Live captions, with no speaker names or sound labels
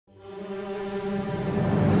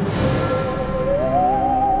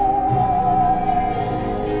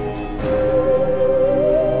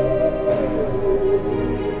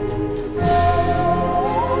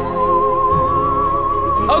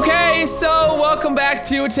back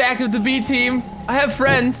to Attack of the B Team. I have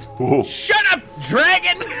friends. Whoa. Shut up,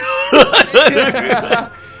 dragon!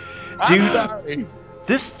 Dude, Sorry.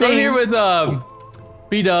 this So I'm thing. here with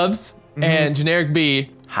B-Dubs and Generic B.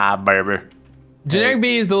 Hi, baby. Generic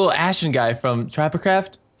B is the little Ashen guy from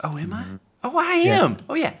Trappercraft. Oh, am I? Oh, I am.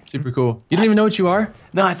 Oh, yeah. Super cool. You don't even know what you are?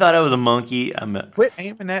 No, I thought I was a monkey. Quit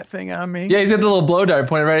aiming that thing on me. Yeah, he's got the little blow dart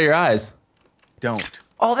pointed right at your eyes. Don't.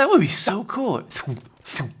 Oh, that would be so cool.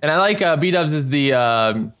 And I like B-Dubs is the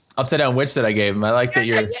upside down witch that I gave him. I like that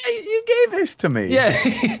you're. Yeah, you gave this to me. Yeah,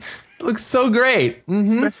 it looks so great.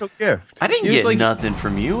 Special gift. I didn't It's get like- nothing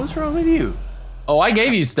from you. What's wrong with you? Oh, I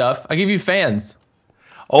gave you stuff. I gave you fans.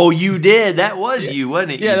 Oh, you did. That was you,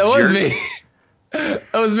 wasn't it? Yeah, you that was jerk? me.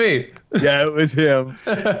 That was me. Yeah, it was him.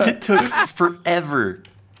 It took forever.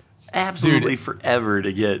 Absolutely forever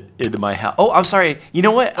to get into my house. Oh, I'm sorry. You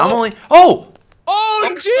know what? I'm only. Oh! Oh,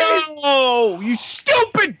 jeez! Oh, you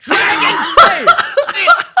stupid dragon!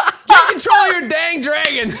 Get control of your dang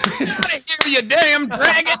dragon! Get out of here, you damn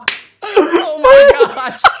dragon! Oh my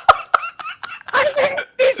gosh! I hate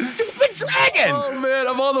this stupid dragon! Oh man,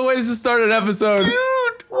 of all the ways to start an episode.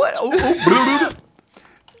 Dude! What? Oh.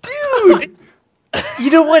 Dude! You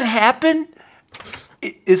know what happened?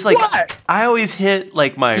 It's like What? I always hit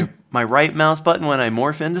like my right mouse button when I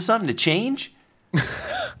morph into something to change.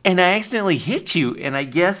 And I accidentally hit you, and I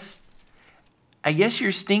guess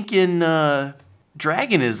your stinking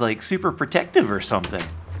dragon is like super protective or something.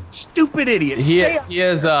 Stupid idiot. He Stay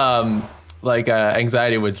has like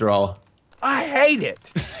anxiety withdrawal. I hate it.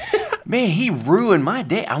 Man, he ruined my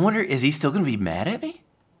day. I wonder, is he still gonna be mad at me?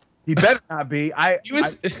 He better not be. He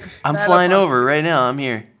was I'm Mad flying up on- over right now. I'm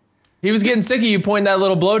here. he was getting sick of you pointing that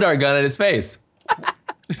little blow dart gun at his face.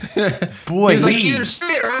 Boy, He's like, he- either shoot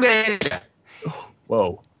it or I'm gonna hit you.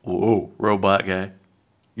 Whoa. Whoa, robot guy.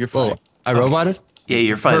 You're fine. Oh, I roboted? Yeah,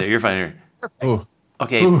 you're fine there. You're fine there. Oh.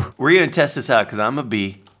 Okay, Ooh. we're gonna test this out because I'm a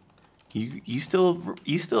bee. You still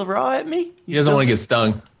raw at me? He doesn't want to get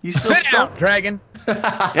stung. You still Sit down, dragon.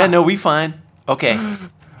 Yeah, no, we fine. Okay.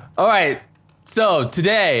 All right, so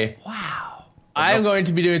today Wow. I am going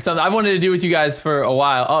to be doing something I wanted to do with you guys for a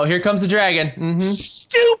while. Oh, here comes the dragon.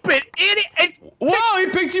 Stupid idiot. Whoa, he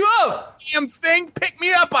picked you up. Damn thing. Pick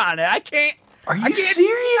me up on it. I can't. Are you I can't-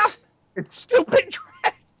 serious? It's stupid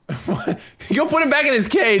dragon. Go put him back in his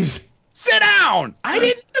cage. Sit down. I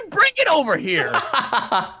didn't even bring it over here.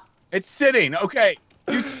 It's sitting. Okay.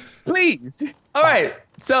 Please. All right,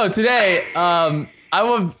 so today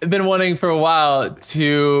I've been wanting for a while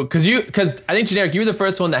to, because I think Generic, you were the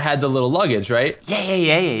first one that had the little luggage, right?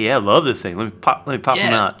 Yeah. Love this thing. Let me pop him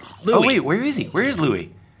Yeah. out. Louis. Oh wait, where is he? Where's Louis?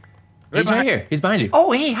 He's right here. He's behind you.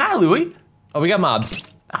 Oh hey, hi Louis. Oh, we got mobs.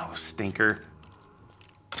 Oh stinker.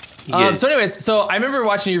 You get- So anyways, so I remember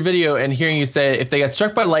watching your video and hearing you say if they got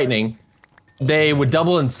struck by lightning, they would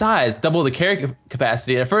double in size, double the carry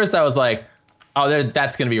capacity. At first I was like, oh,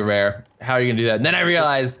 that's gonna be rare. How are you gonna do that? And then I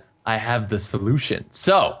realized I have the solution.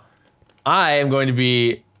 So I am going to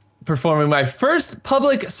be performing my first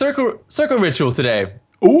public circle ritual today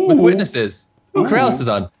with witnesses. Corrales is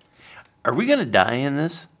on. Are we gonna die in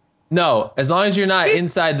this? No, as long as you're not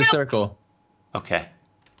inside the circle. Okay.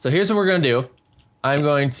 So here's what we're gonna do. I'm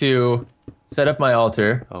going to set up my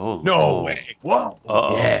altar. Oh No way. Whoa.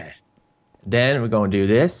 Uh-oh. Yeah. Then we're going to do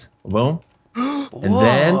this. Boom. And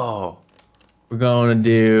then Whoa. we're going to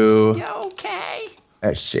do. You okay?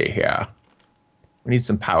 Let's see here. We need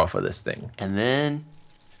some power for this thing. And then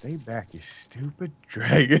Stay back, you stupid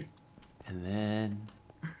dragon. and then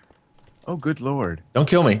Oh, good lord. Don't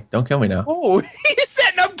kill me. Don't kill me now. Oh, he's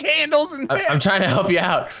setting up candles and I'm trying to help you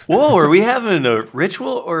out. whoa, are we having a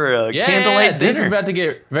ritual or a candlelight things are dinner? about to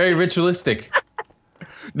get very ritualistic.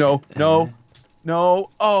 No. Oh,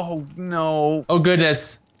 no. Oh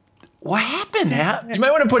goodness. What happened? You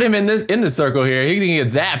might want to put him in the circle here. He can get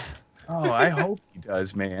zapped. Oh, I hope he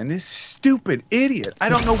does, man. This stupid idiot. I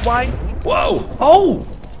don't know why. Whoa! Oh!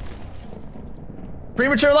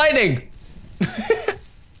 Premature lightning.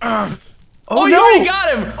 Oh, you no! already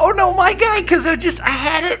got him. Oh no, my guy, because I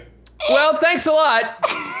had it. Well, thanks a lot.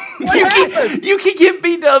 You can get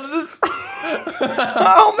B-dubs.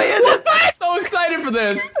 Oh man, that's So excited for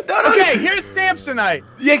this. no. Okay, here's Samsonite.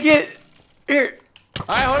 You get here.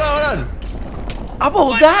 All right, hold on. I'm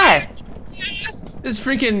gonna die. This is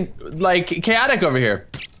freaking like chaotic over here.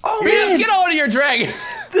 Oh Let's man, get hold of your dragon.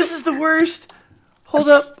 this is the worst. Hold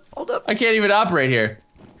up. I can't even operate here.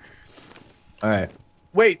 All right.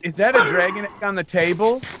 Wait, is that a dragon egg on the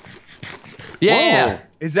table? Yeah. Whoa.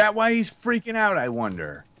 Is that why he's freaking out, I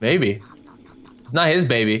wonder? Maybe. It's not his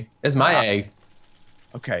baby. It's my egg.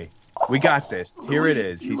 Okay, we got this. Here it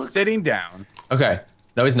is. He's sitting down. Okay.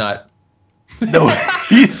 No, he's not. No,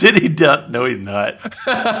 he said he done. No, he's not.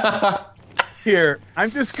 Here,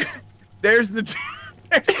 I'm just. There's the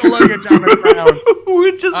luggage on the ground.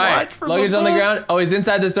 We just All right, watched from luggage on the above. ground. Oh, he's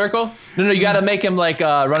inside the circle? No, you gotta make him like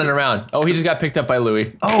running around. Oh, he just got picked up by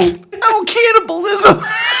Louie. Oh, cannibalism!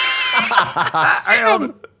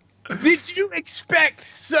 Did you expect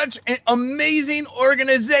such an amazing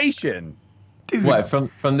organization? Dude. What,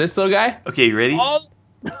 from this little guy? Okay, you ready?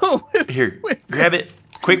 Here, grab it.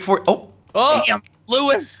 Quick for. Oh. Damn,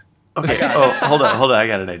 Lewis. Okay. Oh, hold on. I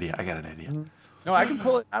got an idea. No, I can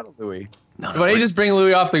pull it out of Louis. No, Why don't you just bring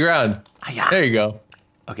Louie off the ground? There you go.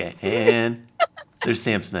 Okay, and there's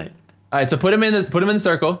Samsonite. All right, so put him in the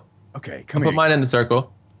circle. Okay, come Put here. mine in the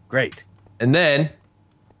circle. Great. And then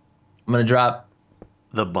I'm gonna drop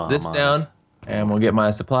The bomb. this down, and we'll get my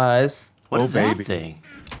supplies. What is that baby. thing?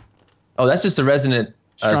 Oh, that's just a resonant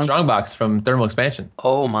Strong- strong box from thermal expansion.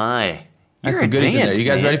 Oh my! That's You're some goodies in there. advanced, You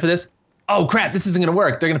guys man. ready for this? Oh crap! This isn't gonna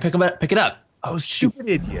work. They're gonna pick it up. Oh, stupid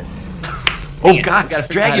idiots. Oh I God! gotta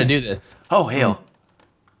figure out how to Dragon! do this. Oh hell!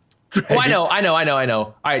 Oh, I know.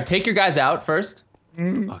 All right, take your guys out first,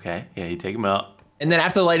 Okay, yeah, you take him out. and then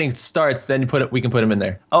after the lightning starts, then we can put him in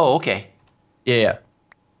there. Oh, okay. Yeah.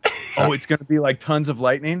 Oh, it's gonna be like tons of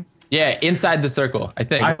lightning. Yeah, inside the circle, I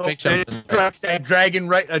think. I hope Make sure that it strikes that dragon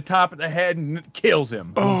right at the top of the head and kills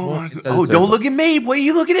him. inside the Oh, circle. don't look at me! What are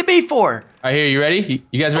you looking at me for? All right, here, you ready?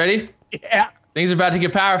 You guys ready? Yeah. Things are about to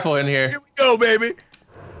get powerful in here. Here we go, baby.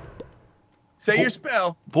 Say your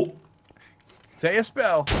spell. Oh, Say a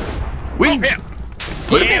spell. wait! Yeah.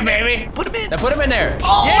 Put him Yeah, in there. baby. Put him in. Now put him in there.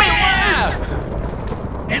 Oh, Yeah!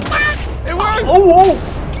 It worked. It worked! Oh!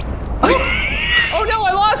 Oh no,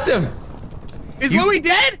 I lost him! Is Louis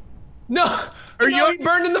dead? No! Are No, you- he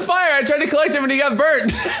burned in the fire. I tried to collect him and he got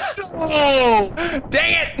burnt. Oh,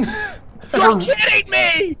 Dang it! you're kidding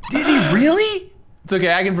me. Did he really? It's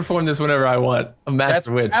okay, I can perform this whenever I want. I'm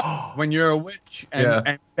master witch. When you're a witch and, Yeah.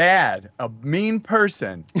 and bad, a mean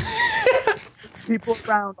person. People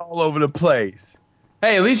around all over the place.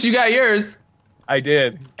 Hey, at least you got yours. I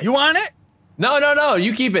did. You want it? No,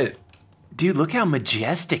 you keep it. Dude, look how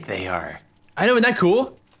majestic they are. I know, isn't that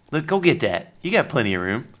cool? Look, go get that. You got plenty of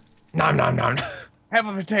room. Nom. Have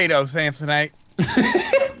a potato, Samsonite.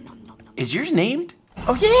 Is yours named?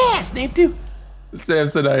 Oh yeah, it's named too.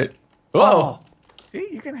 Samsonite. Whoa. See,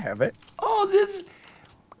 you can have it. Oh, this.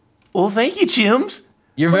 Well, thank you, Chims.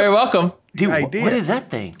 You're very welcome. Dude, idea. what is that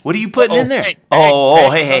thing? What are you putting in there? Hey,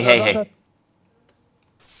 Hey.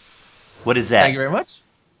 What is that? Thank you very much.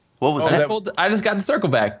 What was I that? I just got the circle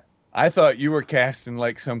back. I thought you were casting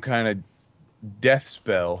like some kind of death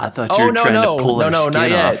spell. I thought Oh, you were no, trying no. to pull No, her no, skin not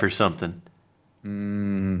yet. off or something.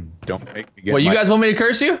 Don't make me get What, you my- guys want me to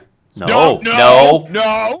curse you? No, no.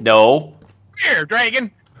 no. Here,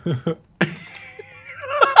 dragon.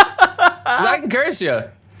 I can curse you.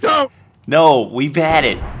 Don't. No, we've had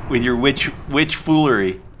it with your witch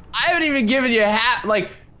foolery. I haven't even given you half.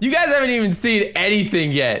 Like, you guys haven't even seen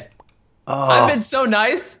anything yet. Oh, I've been so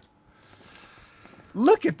nice.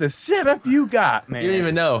 Look at the setup you got, man. You don't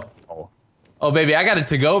even know. Oh. Oh, baby, I got a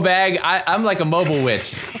to-go bag. I'm like a mobile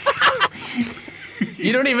witch.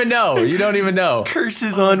 You don't even know. You don't even know.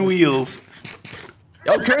 curses on wheels.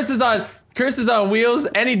 Oh, curses on wheels,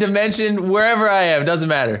 any dimension, wherever I am, doesn't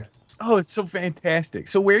matter. Oh, it's so fantastic.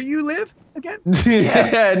 So where you live again?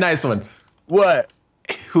 Yeah, nice one. What?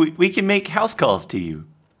 We can make house calls to you.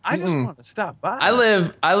 I just want to stop by. I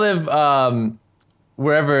live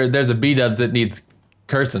wherever there's a B-dubs that needs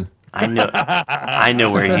cursing. I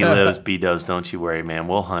know where he lives, B-dubs. Don't you worry, man.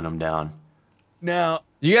 We'll hunt him down. Now,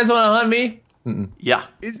 You guys want to hunt me? Yeah.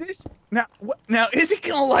 is this now? What, now, is it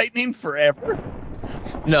gonna lightning forever?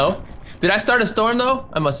 No. Did I start a storm though?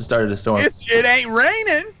 I must have started a storm. It ain't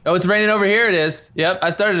raining. Oh, it's raining over here. It is. Yep,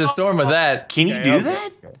 I started a storm with that. Can you Okay, do okay,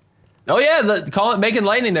 that? okay. Oh yeah, making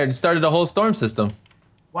lightning there started a whole storm system.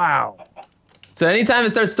 Wow, So anytime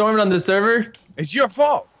it starts storming on the server, it's your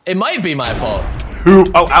fault. it might be my fault. Oh,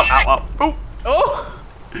 ow. Oh. Oh.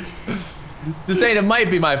 Just saying, it might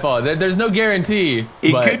be my fault. There's no guarantee.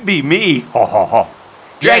 It but- could be me. Ho, ho, ho. Yeah,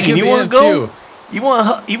 it Dragon, could you be want to him, go? too. You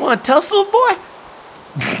want to tussle, boy?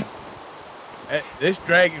 This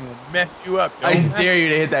dragon will mess you up. I Don't dare you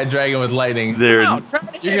to hit that dragon with lightning. There. Come on, try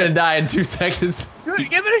to hit You're gonna die in 2 seconds. it.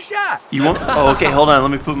 Give it a shot. You want? Oh, okay. Hold on.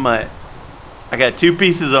 Let me put my. I got 2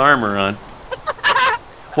 pieces of armor on.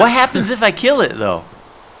 What happens if I kill it though?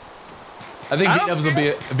 I think I don't B-dubs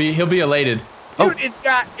will he'll be elated. Dude, it's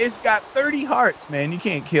got 30 hearts, man. You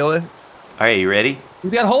can't kill it. All right, you ready?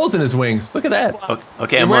 He's got holes in his wings. Look at that.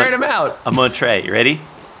 Okay, You're I'm wearing on. him out. I'm gonna try it. You ready?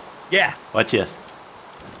 Yeah. Watch this.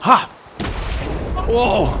 Ha!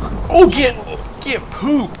 Whoa. Oh, get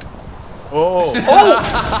pooped. Oh.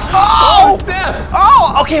 Oh, snap!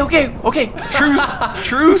 Oh, okay.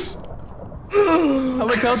 Truce. How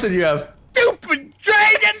much health did you have? Stupid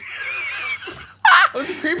dragon! Was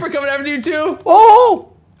a creeper coming after you too?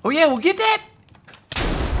 Oh yeah, we'll get that.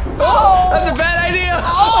 Oh, that's a bad idea.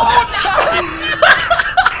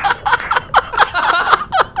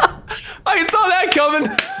 I saw that coming.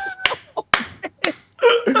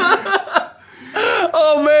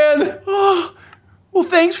 Oh man. Well,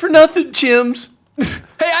 thanks for nothing, Chims.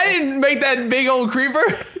 Hey, I didn't make that big old creeper.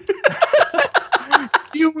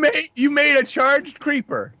 You made a charged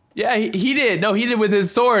creeper. Yeah, he did. No, he did with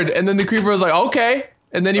his sword, and then the creeper was like, okay,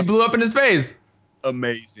 and then he blew up in his face.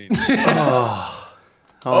 Amazing.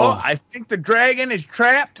 Oh. I think the dragon is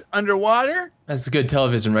trapped underwater. That's good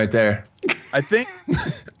television right there. I think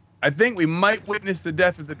we might witness the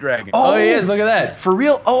death of the dragon. Oh, he is. Look at that. For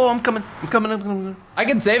real? Oh, I'm coming. I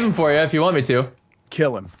can save him for you if you want me to.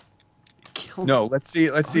 Kill him. Kill him. No, let's see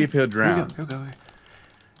if he'll drown. Here we go.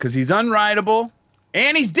 Because he's unrideable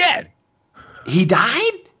and he's dead. He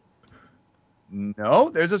died? No,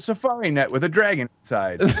 there's a safari net with a dragon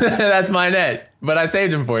inside. That's my net, but I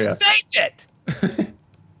saved him for you. Saved it.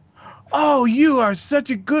 Oh, you're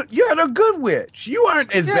a good witch. You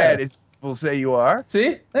aren't as bad as people say you are.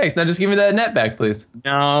 See? Thanks. Now just give me that net back, please.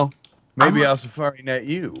 No. Maybe I'll safari net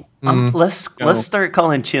you. Let's start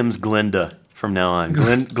calling Chim-Glenda from now on.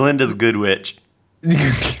 Glenda the Good Witch.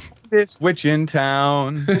 This witch in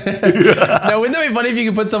town. Now, wouldn't that be funny if you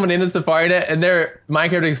could put someone in the safari net and their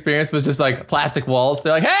Minecraft experience was just like plastic walls?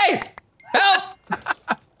 They're like, hey, help!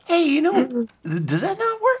 Hey, does that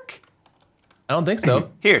not work? I don't think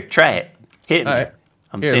so. Here, try it. Hit me. All right.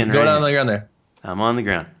 I'm Here, standing go right down here. on the ground there. I'm on the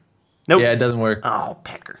ground. Nope. Yeah, it doesn't work. Oh,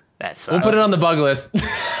 pecker. That sucks. We'll put it on the bug list.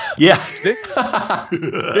 Yeah.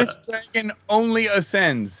 This dragon only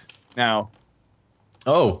ascends now.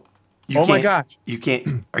 Oh, Oh my gosh. You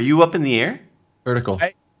can't. Are you up in the air? vertical.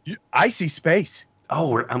 I see space.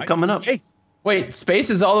 Oh, I'm I coming see up. Space. Wait, space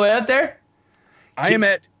is all the way up there? I am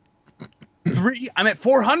at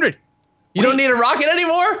 400. You don't need a rocket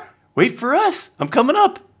anymore? Wait for us. I'm coming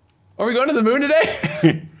up. Are we going to the moon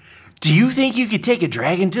today? Do you think you could take a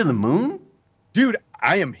dragon to the moon? Dude,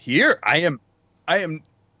 I am here. I am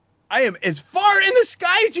as far in the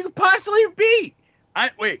sky as you could possibly be. I'm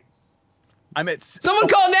at Someone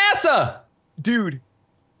call NASA! Dude.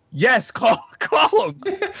 Yes, call them.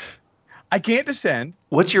 I can't descend.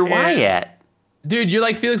 What's your Y at? Dude, you're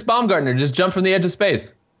like Felix Baumgartner. Just jump from the edge of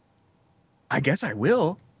space. I guess I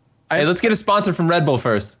will. Hey, let's get a sponsor from Red Bull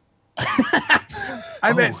first.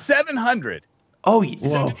 I'm at 700. Oh,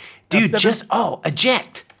 Whoa. dude,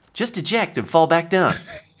 eject. Just eject and fall back down.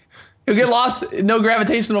 He'll get lost. No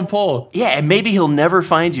gravitational pull. Yeah, and maybe he'll never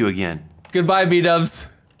find you again. Goodbye, B-dubs.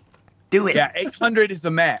 Do it. Yeah, 800 is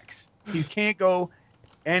the max. He can't go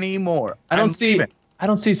anymore. I don't see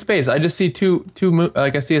space. I just see two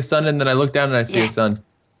like I see a sun and then I look down and I see a sun.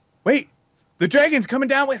 Wait, the dragon's coming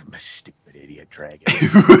down with stupid idiot dragon.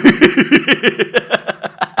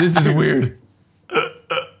 This is weird.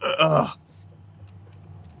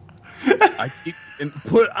 I keep and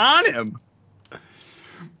put on him.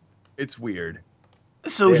 It's weird.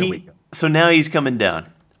 So so now he's coming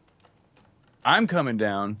down. I'm coming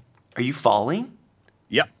down. Are you falling?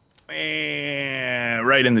 Yep.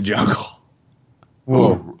 Right in the jungle.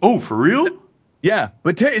 Whoa. Oh, for real? Yeah,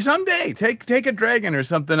 but someday take a dragon or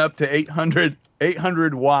something up to 800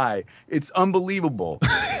 Y. It's unbelievable.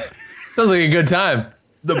 Sounds like a good time.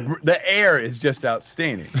 The air is just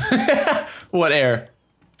outstanding. What air?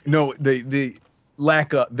 No, the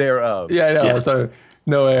lack of thereof. Yeah, I know. Yeah. So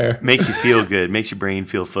no air. Makes you feel good. Makes your brain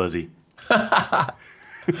feel fuzzy.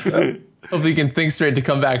 Hopefully you can think straight to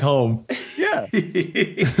come back home. Yeah.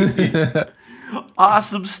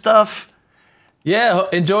 Awesome stuff. Yeah,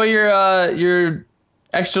 enjoy your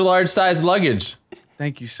extra large size luggage.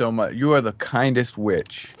 Thank you so much. You are the kindest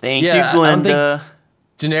witch. Thank Yeah, you, I don't Glenda.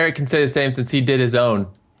 Generic can say the same since he did his own.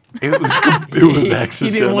 It was He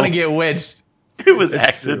accidental. didn't want to get witched. It was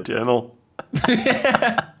accidental. But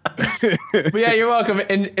yeah, you're welcome.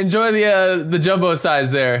 Enjoy the jumbo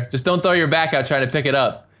size there. Just don't throw your back out trying to pick it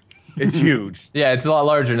up. It's huge. Yeah, it's a lot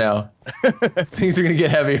larger now. Things are gonna get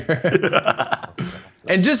heavier.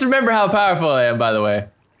 And just remember how powerful I am, by the way.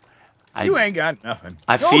 You ain't got nothing.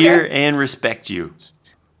 I fear and respect you.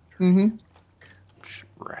 Mm-hmm.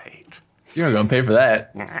 Right. You're not gonna pay for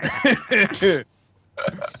that.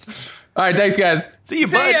 All right, thanks, guys. See you,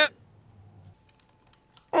 See ya.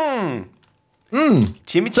 bud.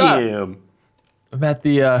 Chimmy What's up? Chim. I'm at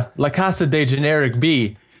the La Casa de Generic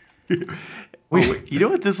B. You know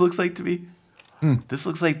what this looks like to me? This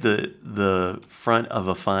looks like the front of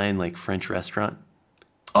a fine like French restaurant.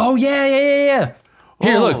 Oh yeah.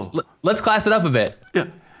 Here, Oh. look. Let's class it up a bit. Yeah.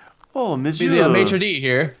 Oh, Be Monsieur. the maitre d'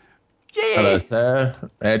 here. Yay. Hello, sir.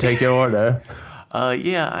 May I take your order?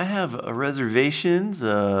 Yeah, I have reservations.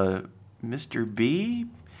 Mr. B,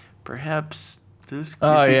 perhaps this.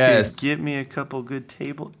 Oh, if you yes. could get me a couple good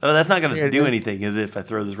tables. Oh, that's not going Here to it do is. anything, is it? If I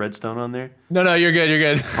throw this redstone on there. No, you're good. You're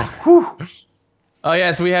good. Whew. Oh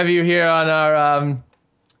yes, we have you here on our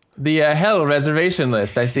the hell reservation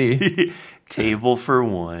list. I see. Table for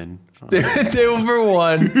one. Table for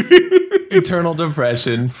one. Eternal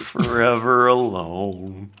depression. Forever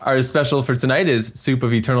alone. Our special for tonight is soup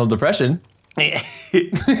of eternal depression.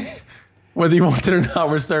 Whether you want it or not,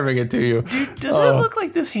 we're serving it to you. Dude, does it look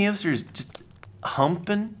like this hamster's just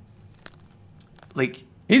humping? Like,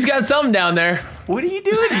 He's got something down there. what are you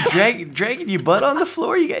doing? You dragging your butt on the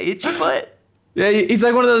floor? You got itchy butt? Yeah, he's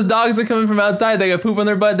like one of those dogs that come in from outside. They got poop on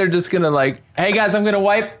their butt. They're just gonna like, hey guys, I'm gonna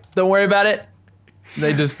wipe. Don't worry about it.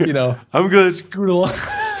 They just, I'm good. scoot along.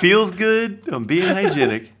 Feels good. I'm being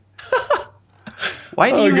hygienic.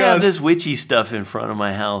 Why do you have this witchy stuff in front of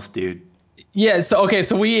my house, dude? Yeah. So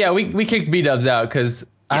we kicked B-Dubs out because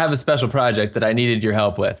I have a special project that I needed your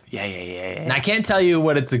help with. Yeah. And I can't tell you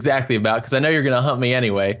what it's exactly about because I know you're gonna hump me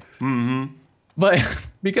anyway. Mm-hmm. But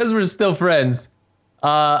because we're still friends,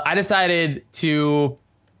 I decided to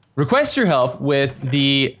request your help with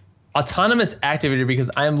the autonomous activator because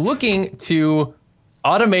I'm looking to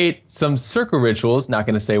automate some circle rituals. Not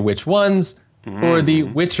going to say which ones for the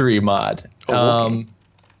witchery mod. Okay.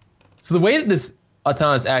 So the way that this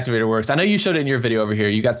autonomous activator works, I know you showed it in your video over here.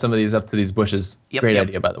 You got some of these up to these bushes. Yep, Great yep.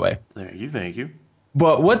 idea, by the way. Thank you.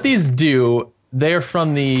 But what these do, they're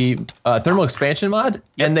from the thermal expansion mod,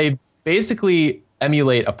 and they basically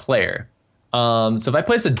emulate a player. So if I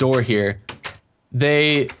place a door here,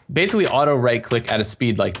 they basically auto right click at a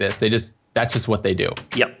speed like this. That's just what they do.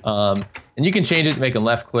 Yep. And you can change it, make them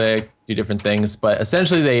left click, do different things, but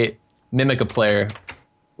essentially they mimic a player,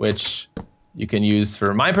 which you can use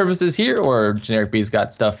for my purposes here, or Generic B's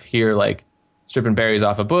got stuff here like stripping berries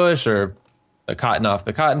off a bush or the cotton off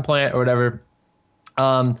the cotton plant or whatever.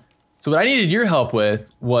 So what I needed your help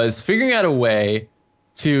with was figuring out a way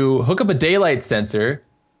to hook up a daylight sensor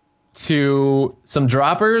to some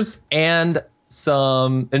droppers and this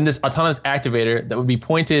autonomous activator that would be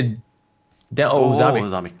pointed down. Oh,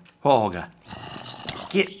 zombie. Oh, God.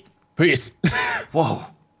 Get. Peace. Whoa.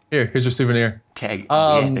 Here's your souvenir. Tag.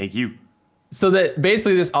 Yeah, thank you. So that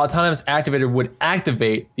basically this autonomous activator would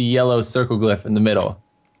activate the yellow circle glyph in the middle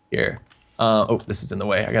here. Oh, this is in the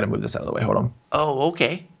way. I got to move this out of the way. Hold on. Oh,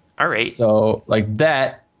 okay. All right. So like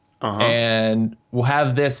that, Uh-huh. and we'll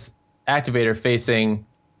have this activator facing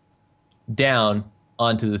down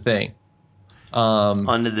onto the thing.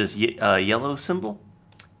 Onto this yellow symbol?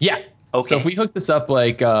 Yeah. Okay. So if we hook this up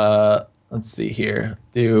like, let's see here,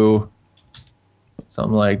 do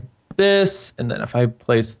something like this, and then if I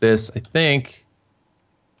place this, I think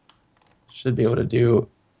should be able to do.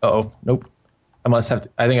 Oh, nope. I think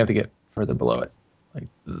I have to get further below it, like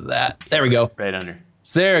that. There we go. Right under.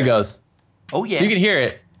 So there it goes. Oh, yeah. So you can hear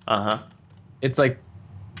it. Uh-huh. It's like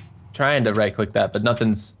trying to right click that, but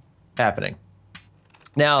nothing's happening.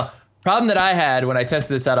 Now, problem that I had when I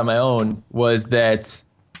tested this out on my own was that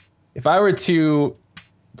if I were to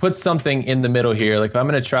put something in the middle here, like if I'm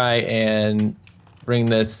gonna try and bring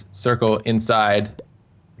this circle inside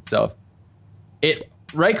itself, it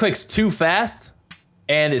right clicks too fast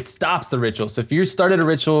and it stops the ritual. So if you started a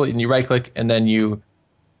ritual and you right click and then you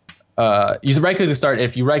right click to start,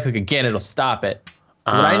 if you right click again, it'll stop it.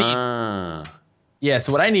 So what I need,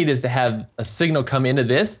 so what I need is to have a signal come into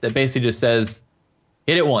this that basically just says,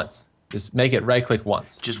 hit it once. Just make it right click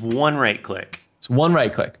once. Just one right click. It's one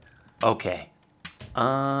right click. Okay.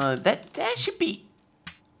 That should be.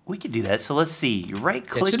 We could do that. So let's see. You right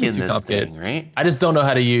click in this thing, right? I just don't know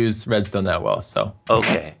how to use redstone that well, so.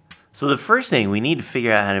 Okay. So the first thing, we need to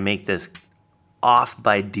figure out how to make this off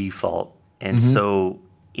by default. And so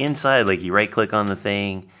inside, like you right click on the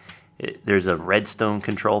thing, there's a redstone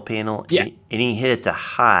control panel. Yeah. And you hit it to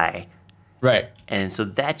high. Right. And so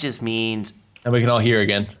that just means. And we can all hear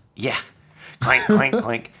again. Yeah. Clank, clank,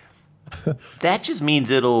 clank. That just means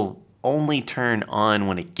it'll only turn on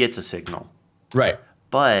when it gets a signal. Right.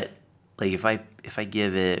 But like if I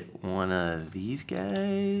give it one of these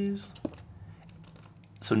guys.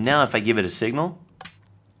 So now if I give it a signal,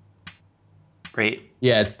 right?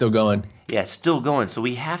 Yeah, it's still going. Yeah, it's still going. So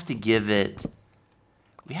we have to give it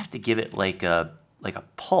like a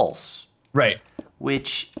pulse. Right.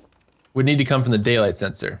 Which would need to come from the daylight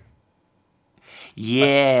sensor.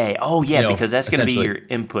 Yeah. Oh, yeah, You know, because that's going to be essentially. your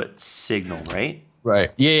input signal, right?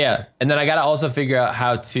 Right. Yeah. And then I got to also figure out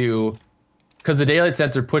how to, because the daylight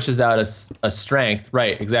sensor pushes out a strength.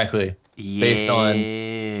 Right. Exactly. Based on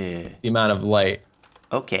Yeah. the amount of light.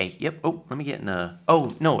 Okay. Yep. Oh, let me get in a.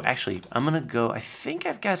 Oh no, actually, I'm gonna go. I think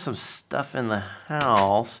I've got some stuff in the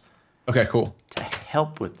house Okay. Cool. to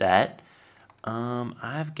help with that.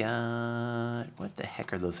 I've got, what the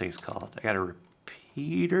heck are those things called? I got a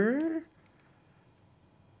repeater.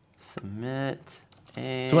 Submit.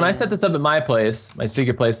 And So when I set this up at my place, my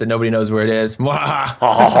secret place that nobody knows where it is,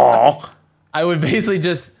 Oh. I would basically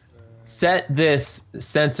just set this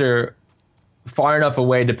sensor far enough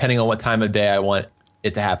away depending on what time of day I want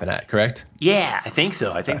it to happen at, correct? Yeah, I think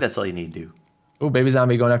so. I think that's all you need to do. Oh, baby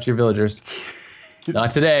zombie going after your villagers.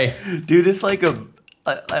 Not today. Dude, it's like a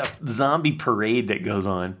zombie parade that goes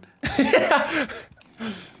on.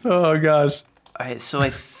 Oh gosh. All right, so I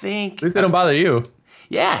think. At least they don't bother you.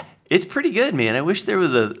 Yeah, it's pretty good, man. I wish there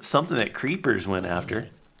was something that creepers went after.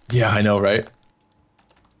 Yeah, I know, right?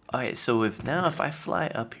 All right, so if I fly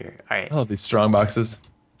up here, all right, I love these strong boxes.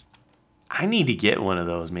 I need to get one of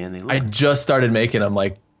those, man. They look. I just started making them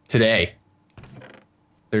like today.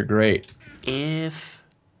 They're great. If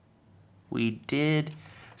we did,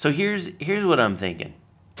 so here's what I'm thinking.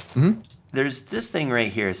 There's this thing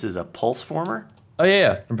right here. This is a pulse former. Oh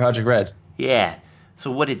yeah, from Project Red. Yeah. So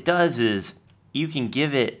what it does is you can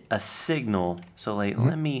give it a signal. So like,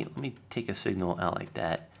 let me take a signal out like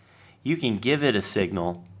that. You can give it a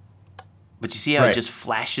signal, but you see how it Right. just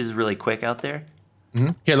flashes really quick out there?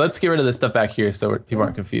 Here, let's get rid of this stuff back here so people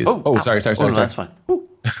aren't confused. Oh, ow. sorry. Oh, no, that's fine. Ooh.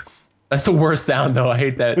 That's the worst sound though. I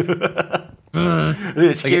hate that.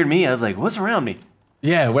 It scared me. I was like, what's around me?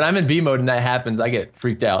 Yeah, when I'm in B mode and that happens, I get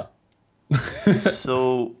freaked out.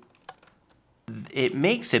 So it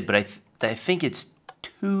makes it, but I think it's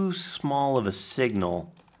too small of a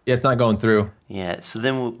signal. Yeah, it's not going through. Yeah, so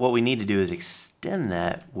then what we need to do is extend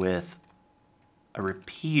that with a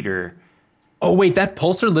repeater. Oh wait, that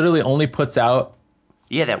pulsar literally only puts out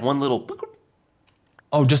Yeah, that one little.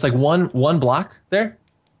 just like one block there?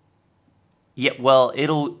 Yeah, well,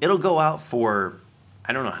 it'll go out for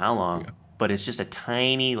I don't know how long, but it's just a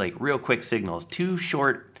tiny, like, real quick signal. It's too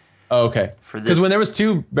short. Oh, okay. For this- Because when there was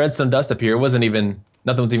 2 redstone dust up here, nothing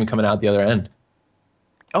was even coming out the other end.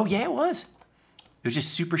 Oh yeah, it was. It was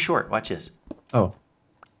just super short. Watch this. Oh.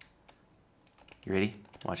 You ready?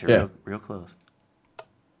 Watch it Yeah. real close.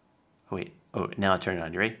 Oh wait. Oh, now I turn it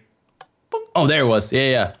on. You ready? Oh, there it was.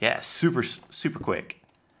 Yeah. Yeah, super quick.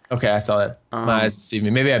 Okay, I saw that. My eyes deceived me.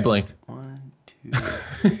 Maybe I blinked. 1, 2,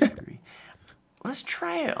 3. Let's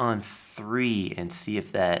try it on 3 and see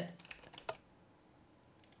if that.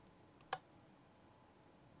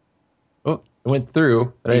 Oh, it went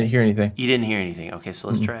through, but I didn't hear anything. You didn't hear anything. Okay, so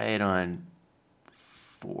let's try it on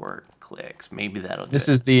 4 clicks. Maybe that'll do This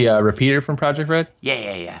it. is the repeater from Project Red?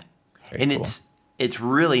 Yeah. Very And cool. it's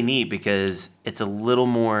really neat because it's a little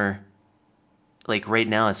more, like, right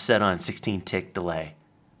now it's set on 16 tick delay.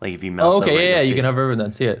 Like if you mouse Oh, over it, okay, you'll yeah, see you can it. hover over and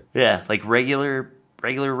then see it. Yeah, like regular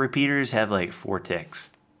repeaters have like 4 ticks.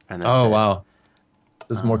 And that's Oh, it. wow.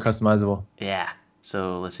 This is more customizable. Yeah.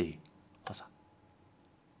 So let's see.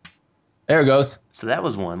 There it goes. So that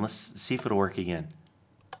was one. Let's see if it'll work again.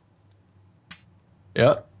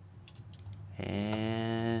 Yep.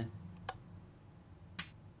 And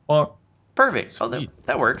Well, perfect. Oh, Sweet.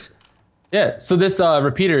 that works. yeah, so this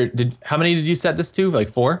repeater, how many did you set this to? Like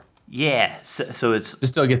 4? Yeah. So it's It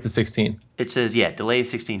still gets to 16. it says delay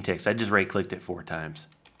 16 ticks. I just right clicked it 4 times.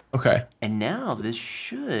 Okay. And now this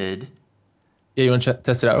should. Yeah, you want to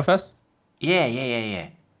test it out with us? Yeah.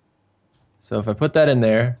 So if I put that in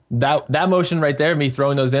there, that motion right there, me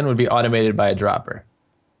throwing those in, would be automated by a dropper.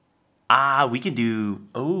 We could do.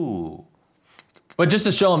 Oh. But just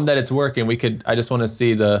to show them that it's working, I just want to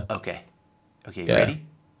see the. Okay. Okay. Yeah. Ready?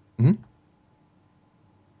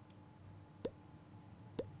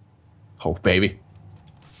 Oh, baby.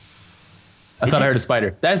 I thought I heard a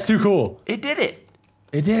spider. That's too cool. It did it.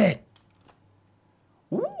 It did it.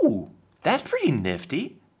 Ooh, that's pretty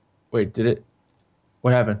nifty. Wait, did it?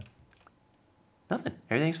 What happened? Nothing.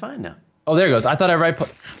 Everything's fine now. Oh, there it goes. I thought I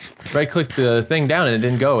right-clicked the thing down and it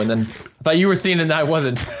didn't go, and then I thought you were seeing it and I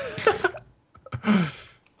wasn't.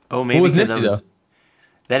 Oh, maybe was because nifty, though?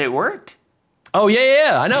 that it worked. Oh,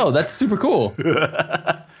 yeah. I know. That's super cool.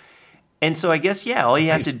 And so I guess, all you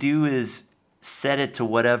have Nice. to do is set it to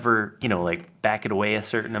whatever, like back it away a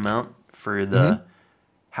certain amount for the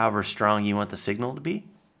however strong you want the signal to be.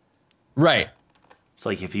 Right. So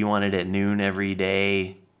like if you wanted at noon every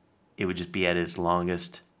day, it would just be at its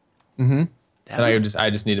longest. And I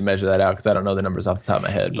just need to measure that out because I don't know the numbers off the top of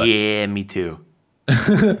my head. But Yeah, me too.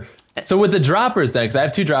 So with the droppers then, because I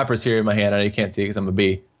have 2 droppers here in my hand, I know you can't see it because I'm a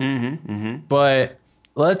bee. But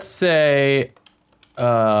let's say,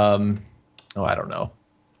 oh, I don't know.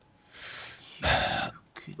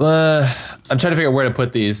 I'm trying to figure out where to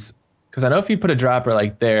put these because I know if you put a dropper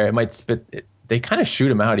like there, it might spit. They kind of shoot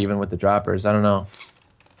them out even with the droppers. I don't know.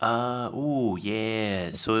 Oh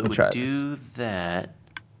yeah. So it would do that.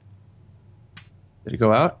 Did it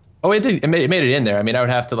go out? Oh, it did. It made it in there. I mean, I would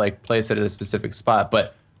have to like place it at a specific spot,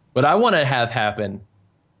 but what I want to have happen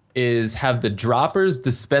is have the droppers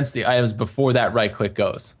dispense the items before that right click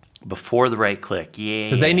goes. Before the right click, yeah.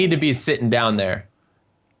 Because they need to be sitting down there.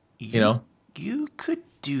 You know? You could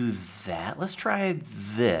do that. Let's try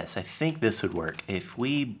this. I think this would work. If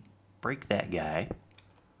we break that guy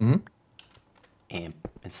and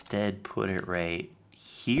instead put it right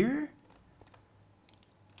here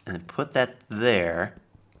and then put that there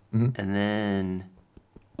and then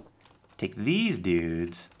take these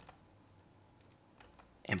dudes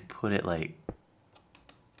and put it like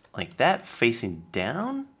that facing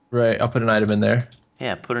down. Right, I'll put an item in there.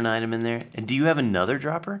 Yeah, put an item in there. And do you have another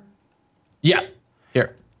dropper? Yeah.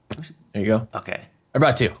 Here. There you go. Okay. I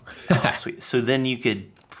brought 2. Oh, sweet. So then you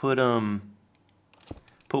could put one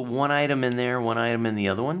item in there, one item in the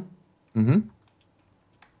other one.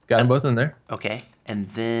 Got them both in there. Okay. And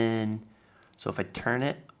then, so if I turn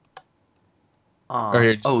it on. Or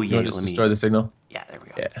here, just, oh, yeah. Just destroy the signal. Yeah, there we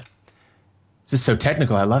go. Yeah. This is so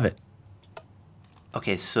technical. I love it.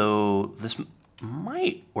 Okay, so this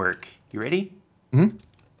might work. You ready?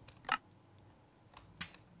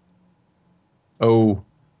 Oh,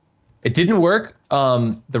 it didn't work.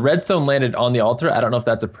 The redstone landed on the altar. I don't know if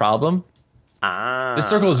that's a problem. This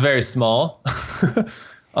circle is very small.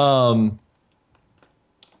 Because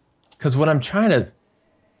what I'm trying to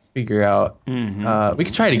figure out, we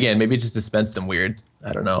could try it again. Maybe it just dispensed them weird.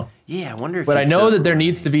 I don't know. Yeah, I wonder if. But I know that there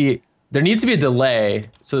needs to be a delay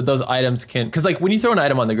so that those items can, because like when you throw an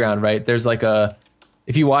item on the ground, right? There's like a,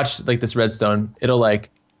 if you watch like this redstone, it'll like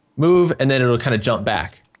move and then it'll kind of jump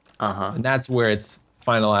back. And that's where it's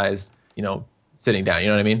finalized, you know, sitting down. You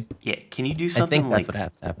know what I mean? Yeah. Can you do something I think that's what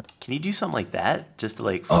has to happen. Can you do something like that? Just to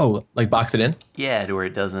like. Oh, like box it in? Yeah, to where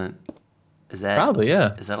it doesn't. Is that probably?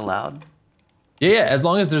 Yeah. Is that allowed? Yeah, as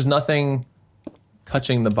long as there's nothing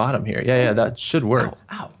touching the bottom here. Yeah, that should work.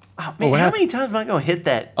 Ow, man! How many times am I gonna hit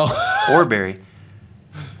that ore berry?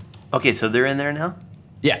 Okay, so they're in there now.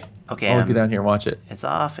 Yeah. Okay. I'll get down here and watch it. It's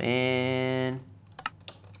off and.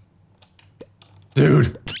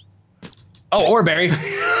 Dude. Oh, ore berry.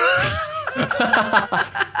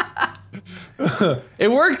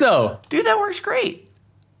 It worked though. Dude, that works great.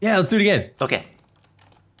 Yeah, let's do it again. Okay.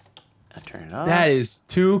 I'll turn it off. That is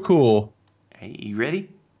too cool. Hey, you ready?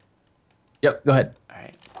 Yep, go ahead. All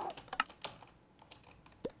right.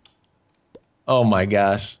 Oh my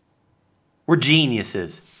gosh. We're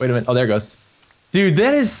geniuses. Wait a minute. Oh, there it goes. Dude,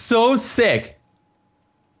 that is so sick.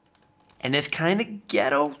 And it's kind of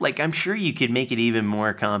ghetto. Like, I'm sure you could make it even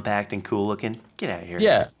more compact and cool looking. Get out of here.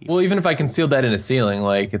 Yeah. Well, even if I concealed that in a ceiling,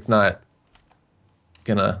 like, it's not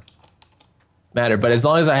gonna matter. But as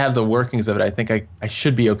long as I have the workings of it, I think I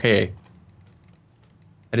should be okay.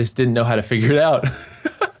 I just didn't know how to figure it out.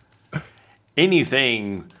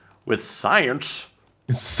 Anything with science.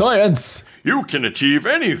 Science. You can achieve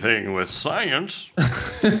anything with science.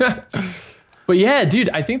 But yeah,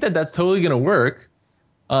 dude, I think that's totally gonna work.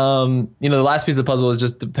 You know, the last piece of the puzzle is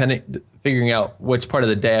just figuring out which part of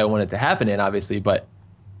the day I want it to happen in, obviously, but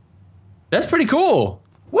that's pretty cool.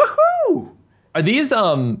 Woohoo! Are these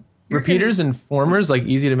repeaters and formers like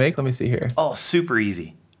easy to make? Let me see here. Oh, super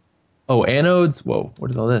easy. Oh, anodes. Whoa,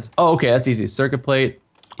 what is all this? Oh, okay, that's easy. Circuit plate.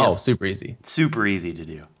 Yep. Oh, super easy. Super easy to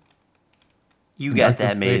do. You got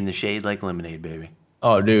that made in the shade like lemonade, baby.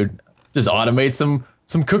 Oh, dude, just automate some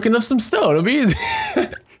cooking of some stone. It'll be easy.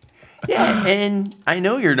 Yeah, and I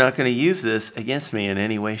know you're not going to use this against me in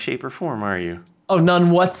any way, shape, or form, are you? Oh, none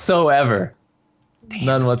whatsoever. Damn.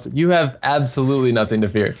 None whatsoever. You have absolutely nothing to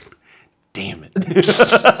fear. Damn it.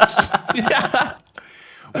 Yeah.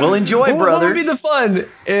 Well, enjoy, brother. What would be the fun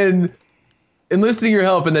in enlisting your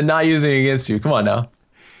help and then not using it against you? Come on now.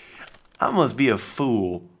 I must be a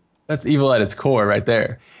fool. That's evil at its core right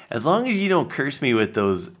there. As long as you don't curse me with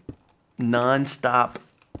those non-stop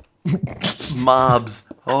mobs.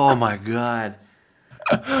 Oh my god.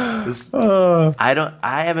 I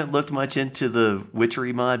haven't looked much into the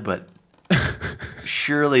witchery mod, but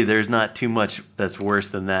surely there's not too much that's worse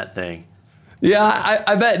than that thing. Yeah,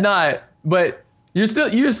 I bet not. But you're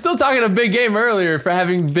still talking a big game earlier for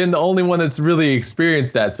having been the only one that's really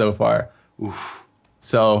experienced that so far. Oof.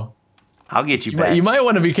 So I'll get you back. You might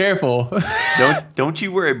want to be careful. Don't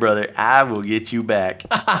you worry, brother. I will get you back.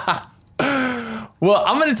 Well,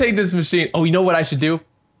 I'm gonna take this machine. Oh, you know what I should do?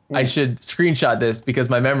 I should screenshot this because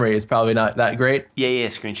my memory is probably not that great. Yeah,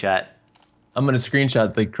 screenshot. I'm gonna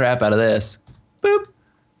screenshot the crap out of this, boop,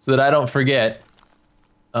 so that I don't forget.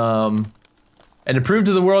 And to prove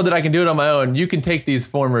to the world that I can do it on my own, you can take these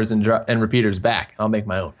formers and repeaters back. I'll make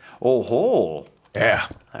my own. Oh ho! Yeah,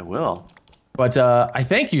 I will. But I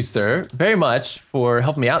thank you, sir, very much for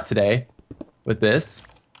helping me out today with this,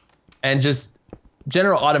 and just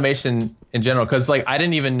general automation in general. Because like I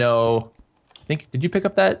didn't even know. I think did you pick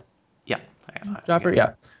up that? Yeah. Dropper?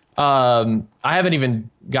 Yeah. I haven't even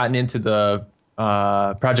gotten into the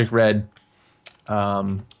Project Red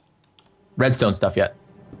Redstone stuff yet.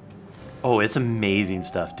 Oh, it's amazing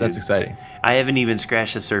stuff, dude. That's exciting. I haven't even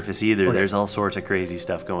scratched the surface either. Okay. There's all sorts of crazy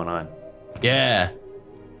stuff going on. Yeah.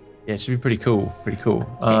 Yeah, it should be pretty cool. Pretty cool.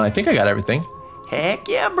 I think I got everything. Heck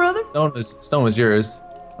yeah, brother. Stone was yours.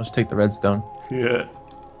 I'll just take the redstone. Yeah.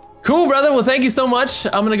 Cool, brother. Well, thank you so much.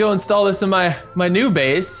 I'm gonna go install this in my new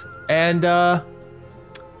base, and I'll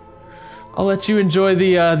let you enjoy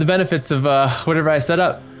the benefits of whatever I set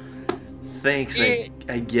up. Thanks.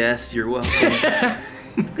 I guess you're welcome.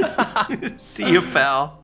 See you, pal.